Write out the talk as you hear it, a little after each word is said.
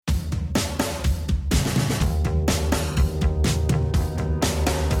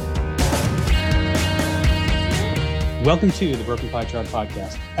Welcome to the Broken Pie Chart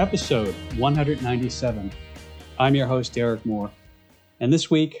Podcast, episode 197. I'm your host, Derek Moore. And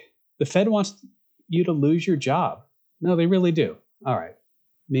this week, the Fed wants you to lose your job. No, they really do. All right.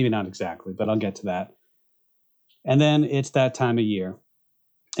 Maybe not exactly, but I'll get to that. And then it's that time of year.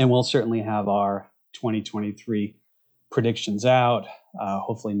 And we'll certainly have our 2023 predictions out.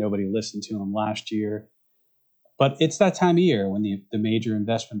 Hopefully nobody listened to them last year. But it's that time of year when the major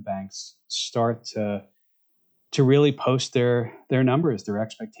investment banks start to really post their numbers, their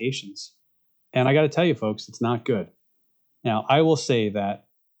expectations. And I got to tell you, folks, it's not good. Now, I will say that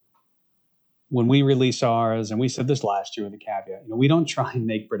when we release ours, and we said this last year with a caveat, we don't try and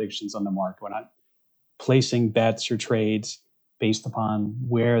make predictions on the market. We're not placing bets or trades based upon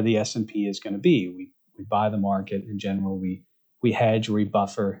where the S&P is going to be. We buy the market. In general, we hedge or we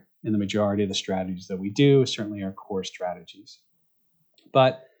buffer in the majority of the strategies that we do, certainly our core strategies.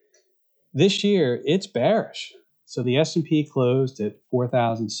 But this year, it's bearish. So the S&P closed at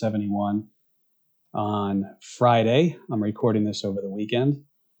 4,071 on Friday. I'm recording this over the weekend.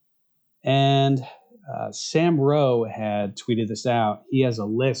 And Sam Rowe had tweeted this out. He has a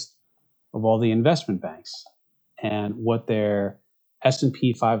list of all the investment banks and what their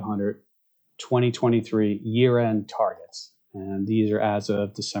S&P 500 2023 year-end targets. And these are as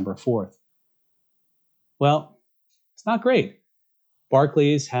of December 4th. Well, it's not great.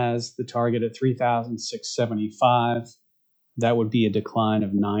 Barclays has the target at 3,675. That would be a decline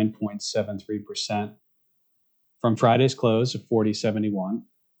of 9.73% from Friday's close of 4071.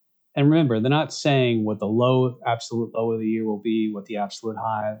 And remember, they're not saying what the absolute low of the year will be, what the absolute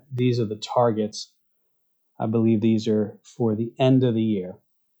high. These are the targets. I believe these are for the end of the year.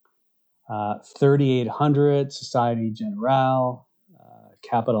 3,800, Societe Generale,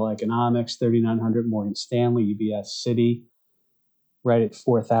 Capital Economics, 3,900, Morgan Stanley, UBS, Citi. Right at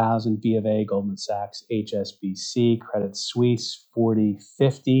 4,000, B of A, Goldman Sachs, HSBC, Credit Suisse,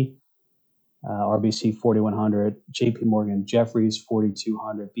 4050, RBC, 4100, JP Morgan, Jefferies,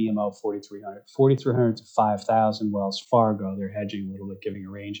 4200, BMO, 4300, 4300 to 5,000, Wells Fargo, they're hedging a little bit, giving a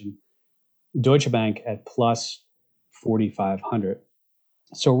range, and Deutsche Bank at plus 4,500.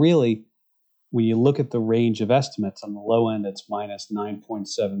 So really, when you look at the range of estimates, on the low end, it's minus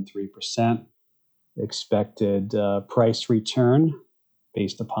 9.73%. Expected price return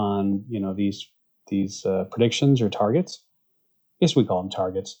based upon these predictions or targets. I guess we call them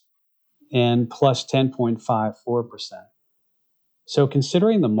targets, and plus 10.54%. So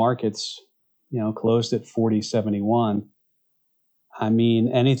considering the markets closed at 4071, I mean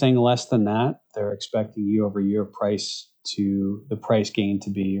anything less than that, they're expecting year-over-year price gain to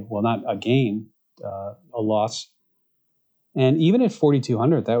be, well, not a gain, a loss. And even at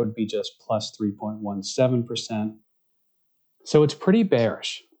 4,200, that would be just plus 3.17%. So it's pretty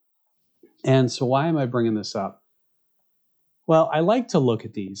bearish. And so why am I bringing this up? Well, I like to look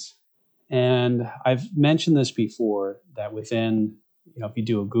at these. And I've mentioned this before, that within, if you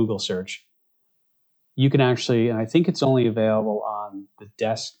do a Google search, you can actually, and I think it's only available on the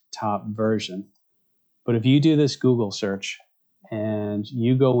desktop version, but if you do this Google search and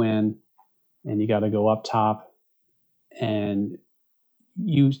you go in and you got to go up top, and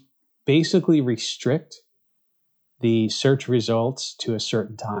you basically restrict the search results to a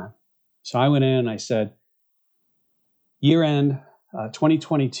certain time. So I went in and I said, year-end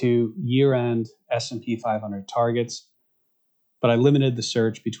 2022 year-end S&P 500 targets, but I limited the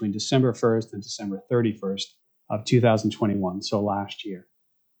search between December 1st and December 31st of 2021, so last year.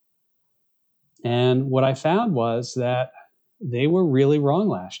 And what I found was that they were really wrong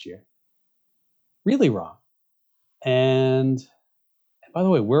last year. Really wrong. And by the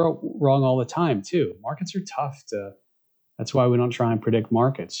way, we're wrong all the time too. Markets are tough that's why we don't try and predict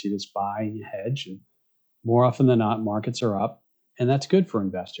markets. You just buy and you hedge, and more often than not, markets are up, and that's good for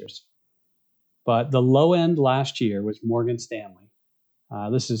investors. But the low end last year was Morgan Stanley.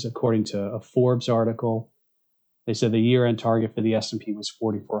 This is according to a Forbes article. They said the year-end target for the S&P was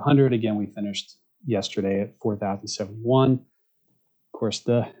 4,400. Again, we finished yesterday at 4,071. Of course,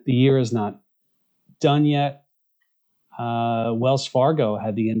 the year is not done yet. Wells Fargo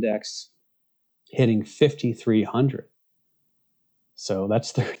had the index hitting 5,300. So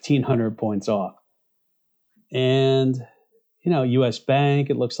that's 1,300 points off. And, U.S.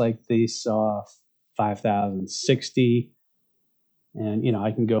 Bank, it looks like they saw 5,060. And,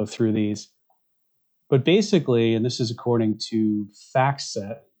 I can go through these. But basically, and this is according to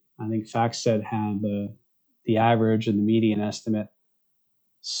FactSet, I think FactSet had the average and the median estimate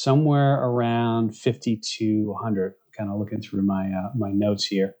somewhere around 5,200. Kind of looking through my notes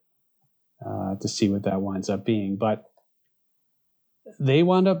here to see what that winds up being. But they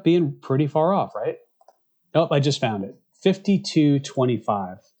wound up being pretty far off, right? Oh, I just found it.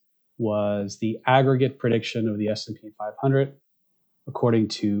 5225 was the aggregate prediction of the S&P 500 according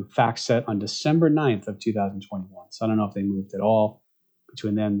to FactSet on December 9th of 2021. So I don't know if they moved at all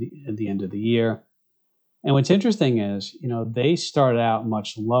between then and the end of the year. And what's interesting is, they started out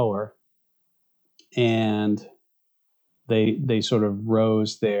much lower and they sort of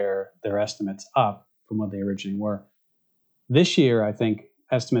rose their estimates up from what they originally were. This year, I think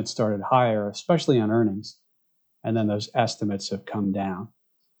estimates started higher, especially on earnings, and then those estimates have come down.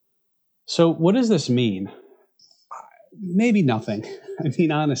 So what does this mean? Maybe nothing. I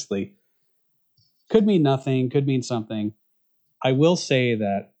mean, honestly, could mean nothing, could mean something. I will say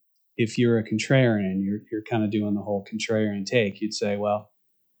that if you're a contrarian, you're kind of doing the whole contrarian take, you'd say, well,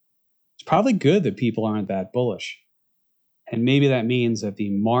 it's probably good that people aren't that bullish. And maybe that means that the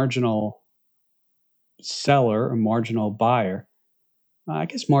marginal seller or marginal buyer, I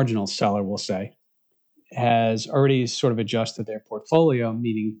guess marginal seller we'll say, has already sort of adjusted their portfolio,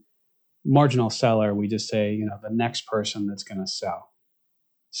 meaning marginal seller, we just say, the next person that's going to sell.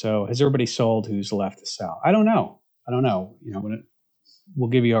 So has everybody sold who's left to sell? I don't know. We'll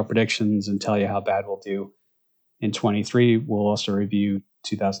give you our predictions and tell you how bad we'll do in 23. We'll also review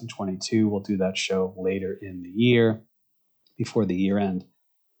 2022. We'll do that show later in the year before the year end.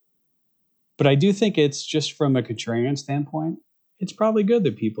 But I do think it's just from a contrarian standpoint, it's probably good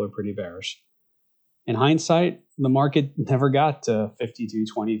that people are pretty bearish. In hindsight, the market never got to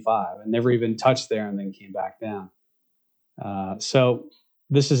 52.25 and never even touched there and then came back down. So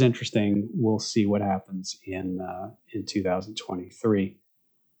this is interesting. We'll see what happens in 2023.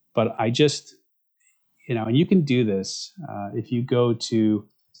 But I just, and you can do this if you go to,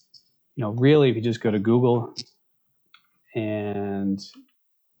 really if you just go to Google, and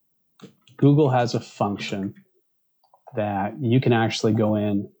Google has a function that you can actually go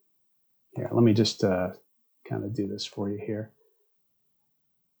in. Here, let me just kind of do this for you here.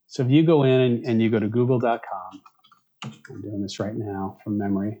 So if you go in and you go to google.com, I'm doing this right now from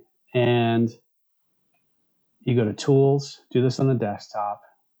memory, and you go to tools, do this on the desktop,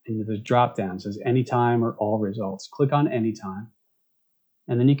 and the drop down says anytime or all results. Click on anytime,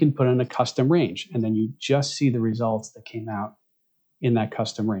 and then you can put in a custom range, and then you just see the results that came out in that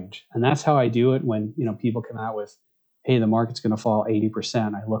custom range. And that's how I do it when people come out with, hey, the market's going to fall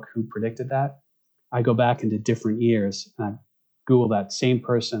 80%. I look who predicted that. I go back into different years and I Google that same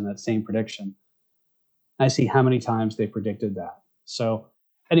person, that same prediction. I see how many times they predicted that. So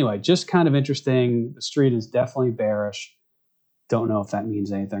anyway, just kind of interesting. The street is definitely bearish. Don't know if that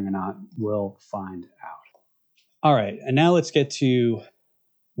means anything or not. We'll find out. All right. And now let's get to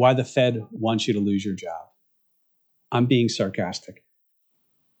why the Fed wants you to lose your job. I'm being sarcastic.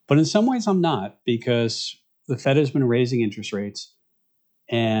 But in some ways I'm not, because the Fed has been raising interest rates.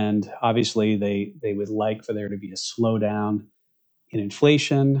 And obviously they would like for there to be a slowdown in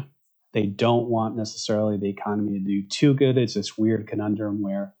inflation. They don't want necessarily the economy to do too good. It's this weird conundrum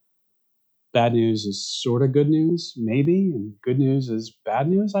where bad news is sort of good news, maybe, and good news is bad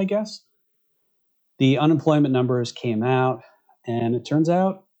news, I guess. The unemployment numbers came out, and it turns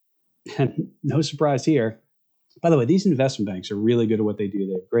out, and no surprise here, by the way, these investment banks are really good at what they do.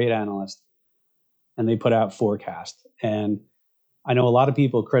 They're great analysts, and they put out forecasts. And I know a lot of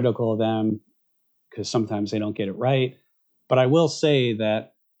people critical of them because sometimes they don't get it right. But I will say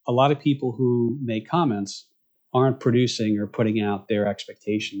that a lot of people who make comments aren't producing or putting out their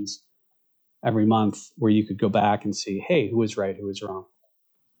expectations every month where you could go back and see, hey, who was right, who was wrong.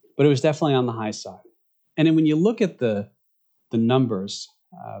 But it was definitely on the high side. And then when you look at the numbers,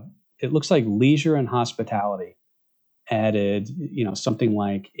 it looks like leisure and hospitality added, something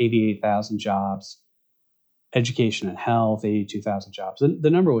like 88,000 jobs, education and health, 82,000 jobs. The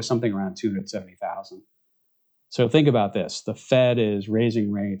number was something around 270,000. So think about this. The Fed is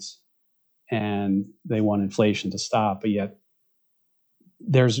raising rates and they want inflation to stop, but yet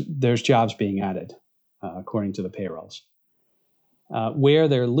there's jobs being added, according to the payrolls. Where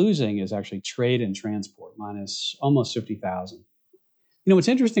they're losing is actually trade and transport, minus almost 50,000. What's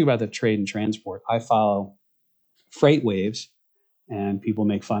interesting about the trade and transport, I follow FreightWaves, and people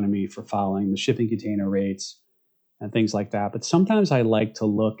make fun of me for following the shipping container rates and things like that. But sometimes I like to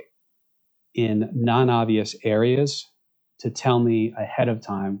look in non-obvious areas to tell me ahead of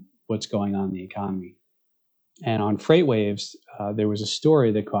time what's going on in the economy. And on FreightWaves, there was a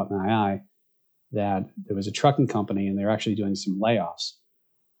story that caught my eye that there was a trucking company and they're actually doing some layoffs.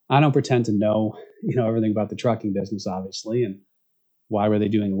 I don't pretend to know, everything about the trucking business, obviously. And why were they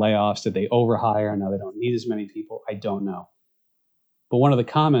doing layoffs? Did they overhire? Now they don't need as many people. I don't know. But one of the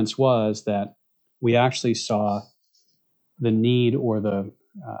comments was that we actually saw the need or the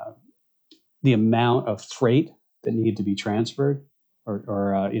the amount of freight that needed to be transferred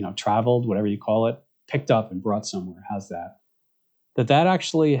or traveled, whatever you call it, picked up and brought somewhere. How's that? That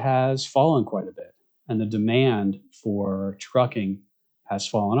actually has fallen quite a bit. And the demand for trucking has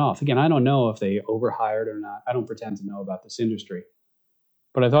fallen off. Again, I don't know if they overhired or not. I don't pretend to know about this industry.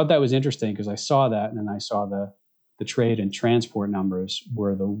 But I thought that was interesting because I saw that, and then I saw the trade and transport numbers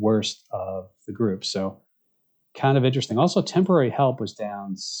were the worst of the group. So kind of interesting. Also, temporary help was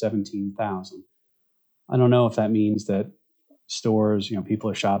down 17,000. I don't know if that means that stores, people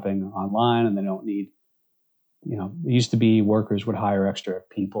are shopping online and they don't need, it used to be workers would hire extra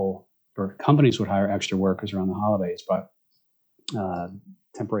people or companies would hire extra workers around the holidays, but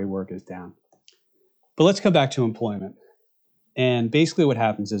temporary work is down. But let's come back to employment. And basically what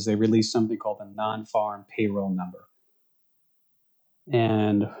happens is they release something called a non-farm payroll number.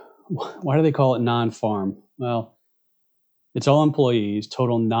 And why do they call it non-farm? Well, it's all employees,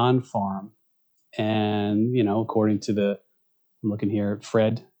 total non-farm. And, according to I'm looking here at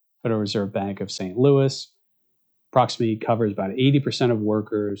Federal Reserve Bank of St. Louis, approximately covers about 80% of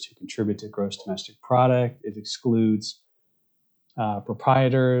workers who contribute to gross domestic product. It excludes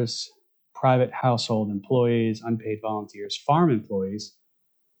proprietors, private household employees, unpaid volunteers, farm employees,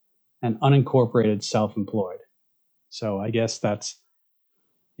 and unincorporated self-employed. So I guess that's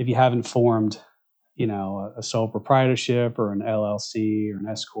if you haven't formed, a sole proprietorship or an LLC or an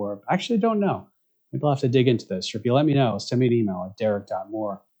S Corp. I actually don't know. Maybe I'll have to dig into this. Or if you let me know, send me an email at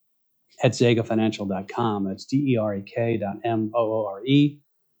derek.moore@zegafinancial.com. That's derek.moore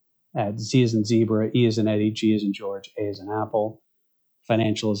at Z as in zebra, E as in Eddie, G as in George, A as in Apple.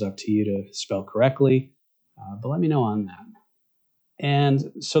 Financial is up to you to spell correctly, but let me know on that.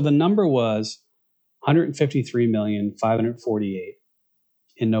 And so the number was 153,548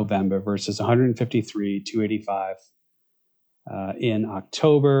 in November versus 153,285 in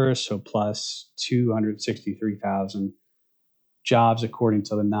October, so plus 263,000 jobs according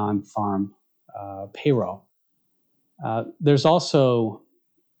to the non-farm payroll. There's also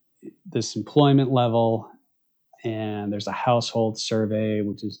this employment level, and there's a household survey,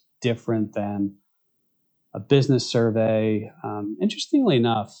 which is different than a business survey. Interestingly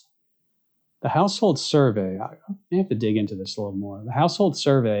enough, the household survey, I may have to dig into this a little more. The household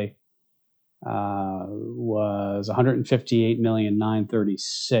survey was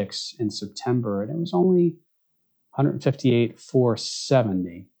 158,936 in September, and it was only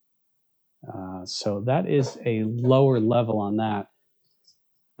 158,470. So that is a lower level on that.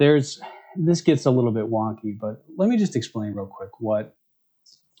 This gets a little bit wonky, but let me just explain real quick what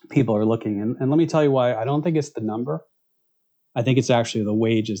people are looking. And let me tell you why I don't think it's the number. I think it's actually the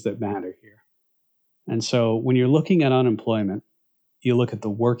wages that matter here. And so when you're looking at unemployment, you look at the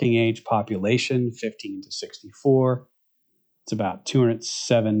working age population, 15 to 64. It's about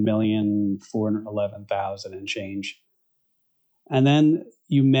 207,411,000 and change. And then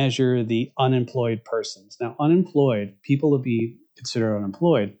you measure the unemployed persons. Now, unemployed, people to be considered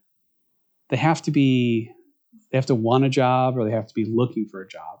unemployed, they have to want a job or they have to be looking for a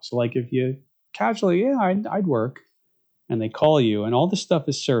job. So like if you casually, I'd work, and they call you, and all this stuff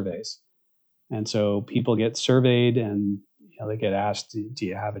is surveys. And so people get surveyed and they get asked, do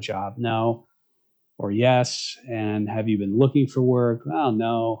you have a job? No. Or yes. And have you been looking for work? Well,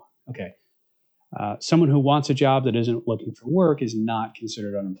 no. Okay. Someone who wants a job that isn't looking for work is not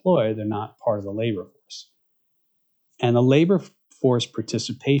considered unemployed. They're not part of the labor force. And the labor force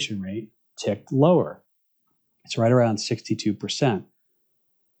participation rate ticked lower. It's right around 62%.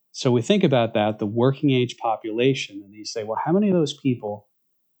 So we think about that, the working age population, and you say, well, how many of those people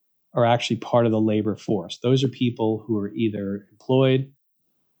are actually part of the labor force? Those are people who are either employed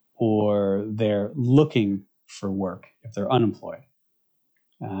or they're looking for work if they're unemployed.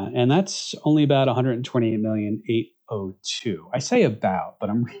 And that's only about 128,802. I say about, but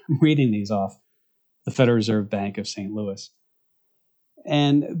I'm reading these off the Federal Reserve Bank of St. Louis.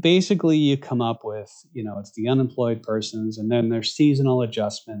 And basically you come up with, it's the unemployed persons, and then there's seasonal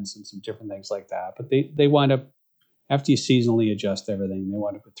adjustments and some different things like that. But they wind up, after you seasonally adjust everything, they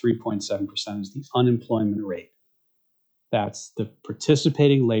wind up with 3.7% is the unemployment rate. That's the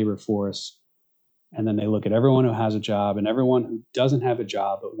participating labor force. And then they look at everyone who has a job and everyone who doesn't have a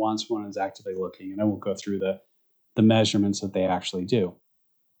job but wants one and is actively looking. And I won't go through the measurements that they actually do.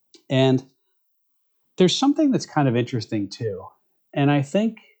 And there's something that's kind of interesting too. And I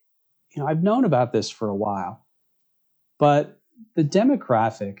think, I've known about this for a while, but the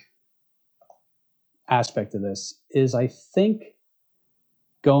demographic aspect of this is, I think,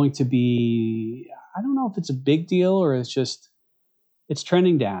 going to be, I don't know if it's a big deal or it's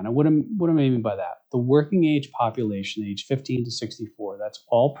trending down. And what do I mean by that? The working age population, age 15 to 64, That's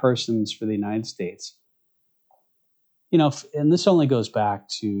all persons for the United States. And this only goes back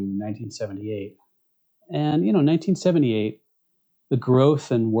to 1978. And, 1978, the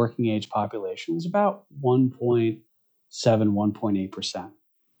growth in working age population was about 1.7, 1.8%.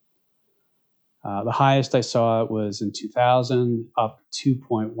 The highest I saw was in 2000, up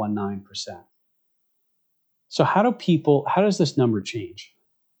 2.19%. So how does this number change?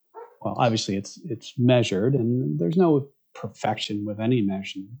 Well, obviously it's measured, and there's no perfection with any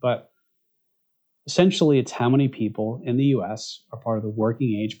measurement, but essentially it's how many people in the US are part of the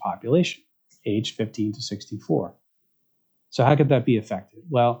working age population, age 15 to 64. So how could that be affected?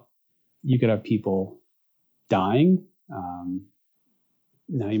 Well, you could have people dying.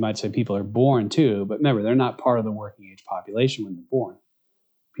 Now you might say people are born too, but remember, they're not part of the working age population when they're born.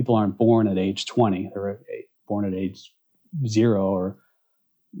 People aren't born at age 20. They're born at age 0, or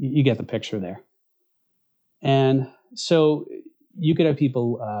you get the picture there. And so you could have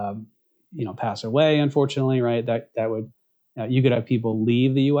people, pass away, unfortunately, right? That would, you could have people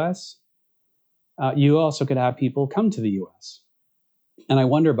leave the U.S. You also could have people come to the U.S. And I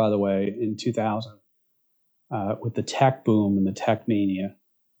wonder, by the way, in 2000, with the tech boom and the tech mania,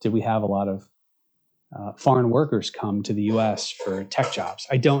 did we have a lot of foreign workers come to the U.S. for tech jobs?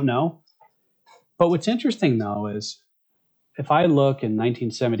 I don't know. But what's interesting, though, is if I look in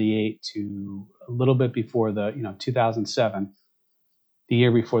 1978 to a little bit before 2007, the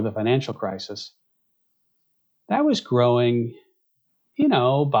year before the financial crisis, that was growing,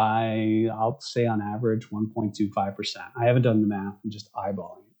 by, I'll say on average, 1.25%. I haven't done the math, I'm just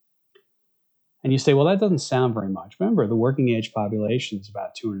eyeballing it. And you say, well, that doesn't sound very much. Remember, the working age population is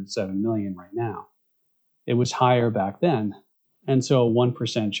about 207 million right now. It was higher back then. And so a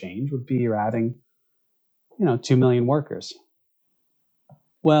 1% change would be you're adding, 2 million workers.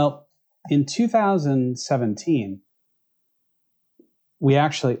 Well, in 2017, we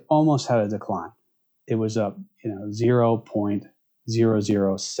actually almost had a decline. It was up,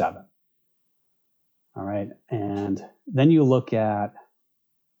 0.007. All right. And then you look at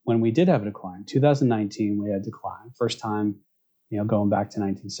when we did have a decline, 2019, we had a decline. First time, going back to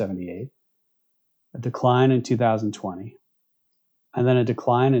 1978, a decline in 2020, and then a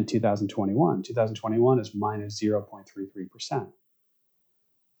decline in 2021. 2021 is minus 0.33%.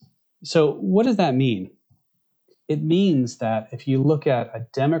 So what does that mean? It means that if you look at a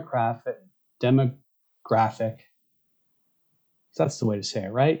demographic, that's the way to say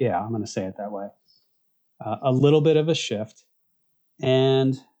it, right? Yeah, I'm going to say it that way. A little bit of a shift.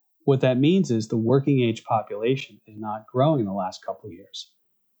 And what that means is the working age population is not growing the last couple of years.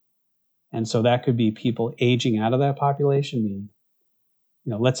 And so that could be people aging out of that population, meaning,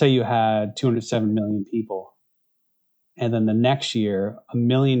 let's say you had 207 million people, and then the next year, 1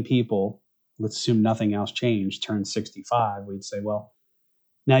 million people, let's assume nothing else changed, turned 65. We'd say, well,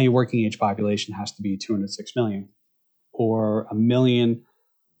 now your working age population has to be 206 million. Or 1 million,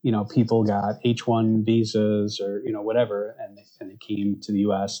 people got H-1 visas or, whatever, and they came to the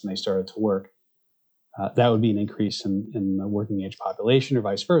U.S. and they started to work. That would be an increase in the working age population, or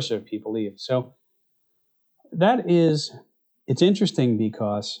vice versa if people leave. So it's interesting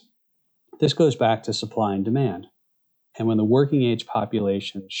because this goes back to supply and demand. And when the working age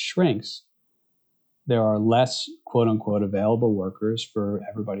population shrinks, there are less, quote unquote, available workers for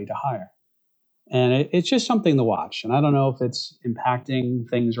everybody to hire. And it's just something to watch. And I don't know if it's impacting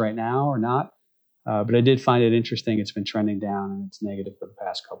things right now or not, but I did find it interesting. It's been trending down and it's negative for the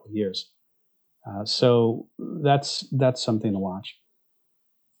past couple of years. So that's something to watch.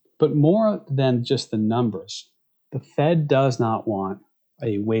 But more than just the numbers, the Fed does not want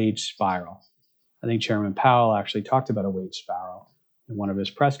a wage spiral. I think Chairman Powell actually talked about a wage spiral in one of his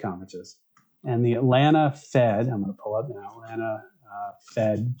press conferences. And the Atlanta Fed, I'm going to pull up now, Atlanta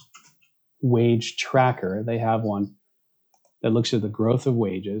Fed wage tracker, they have one that looks at the growth of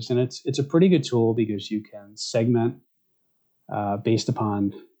wages. And it's a pretty good tool because you can segment based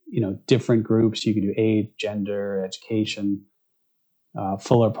upon, different groups. You can do age, gender, education,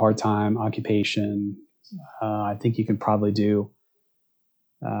 full or part-time, occupation. I think you can probably do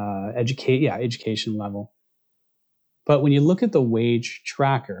education level. But when you look at the wage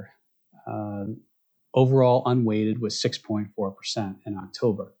tracker, overall unweighted was 6.4% in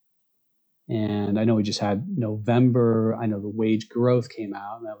October. And I know we just had November. I know the wage growth came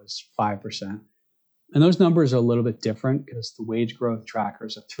out, and that was 5%. And those numbers are a little bit different because the wage growth tracker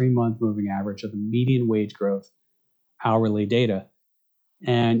is a 3-month moving average of the median wage growth hourly data.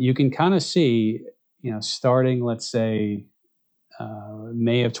 And you can kind of see, starting, let's say,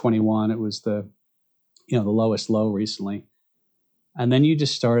 May of 21, it was the lowest low recently. And then you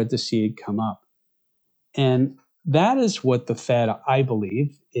just started to see it come up. And that is what the Fed, I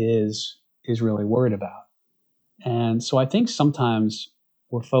believe, is really worried about. And so I think sometimes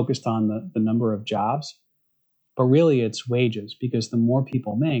we're focused on the number of jobs, but really it's wages, because the more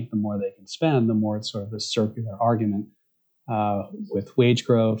people make, the more they can spend, the more it's sort of a circular argument with wage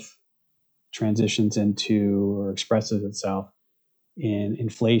growth transitions into or expresses itself in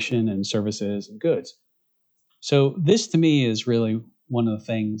inflation and services and goods. So this to me is really one of the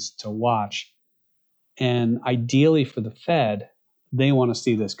things to watch. And ideally for the Fed, they want to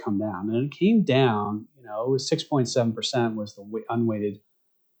see this come down. And it came down, it was 6.7% was the unweighted,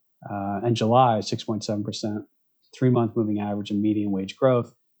 and July, 6.7%, 3-month moving average and median wage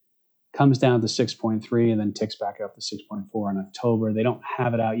growth, comes down to 6.3 and then ticks back up to 6.4 in October. They don't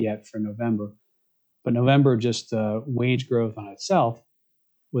have it out yet for November. But November, just wage growth on itself,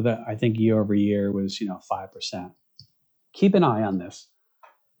 with I think year over year was 5%. Keep an eye on this,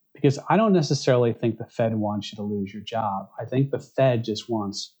 because I don't necessarily think the Fed wants you to lose your job. I think the Fed just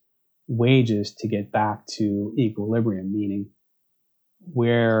wants wages to get back to equilibrium, meaning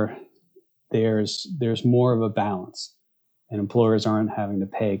where there's more of a balance and employers aren't having to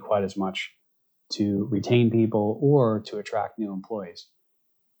pay quite as much to retain people or to attract new employees.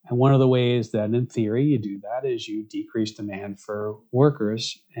 And one of the ways that in theory you do that is you decrease demand for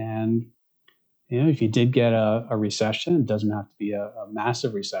workers. And if you did get a recession, it doesn't have to be a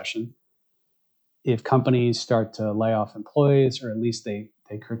massive recession. If companies start to lay off employees, or at least they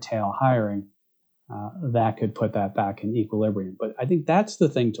curtail hiring, that could put that back in equilibrium. But I think that's the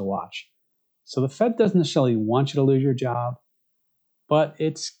thing to watch. So the Fed doesn't necessarily want you to lose your job, but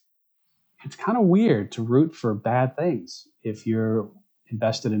it's kind of weird to root for bad things if you're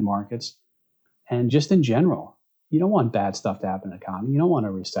invested in markets. And just in general, you don't want bad stuff to happen in the economy. You don't want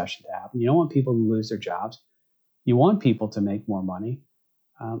a recession to happen. You don't want people to lose their jobs. You want people to make more money.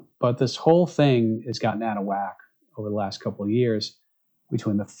 But this whole thing has gotten out of whack over the last couple of years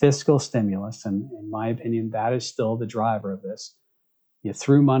between the fiscal stimulus, and in my opinion, that is still the driver of this. You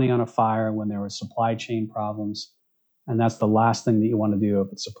threw money on a fire when there were supply chain problems, and that's the last thing that you want to do if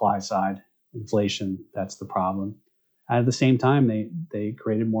it's supply side inflation. That's the problem. And at the same time, they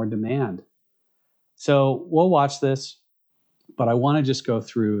created more demand. So we'll watch this, but I want to just go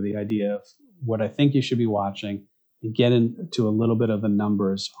through the idea of what I think you should be watching and get into a little bit of the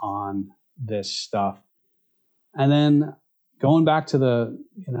numbers on this stuff. And then going back to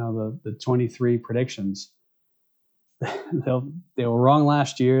the 23 predictions, they were wrong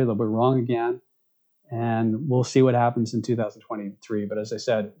last year. They'll be wrong again. And we'll see what happens in 2023. But as I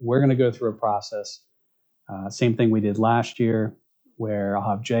said, we're going to go through a process. Same thing we did last year, where I'll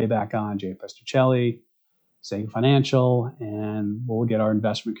have Jay back on, Jay Pestruccelli, Sega Financial, and we'll get our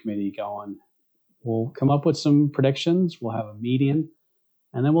investment committee going. We'll come up with some predictions. We'll have a median,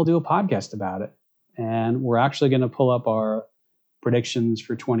 and then we'll do a podcast about it. And we're actually going to pull up our predictions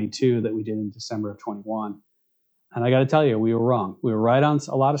for 22 that we did in December of 21. And I got to tell you, we were wrong. We were right on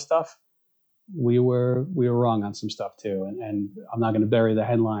a lot of stuff. We were wrong on some stuff too. And I'm not going to bury the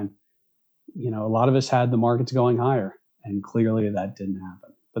headline. A lot of us had the markets going higher, and clearly that didn't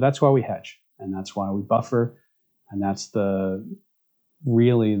happen. But that's why we hedge, and that's why we buffer, and that's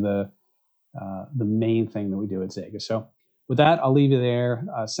really the main thing that we do at Zega. So with that, I'll leave you there.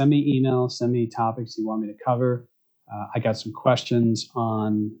 Send me emails, send me topics you want me to cover. I got some questions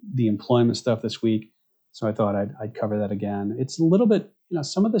on the employment stuff this week, so I thought I'd cover that again. It's a little bit,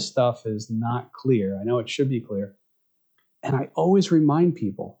 some of this stuff is not clear. I know it should be clear. And I always remind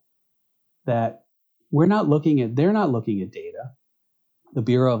people that they're not looking at data. The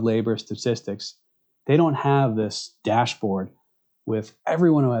Bureau of Labor Statistics, they don't have this dashboard with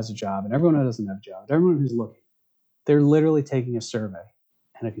everyone who has a job and everyone who doesn't have a job, everyone who's looking. They're literally taking a survey.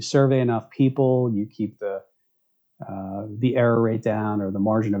 And if you survey enough people, you keep the error rate down, or the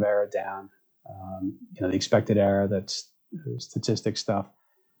margin of error down, the expected error, that's statistic stuff.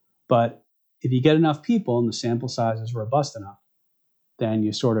 But if you get enough people and the sample size is robust enough, then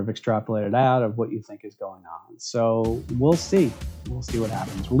you sort of extrapolate it out of what you think is going on. So we'll see. We'll see what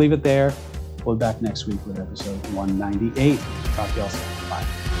happens. We'll leave it there. We'll be back next week with episode 198. Talk to y'all soon.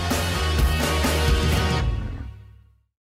 Bye.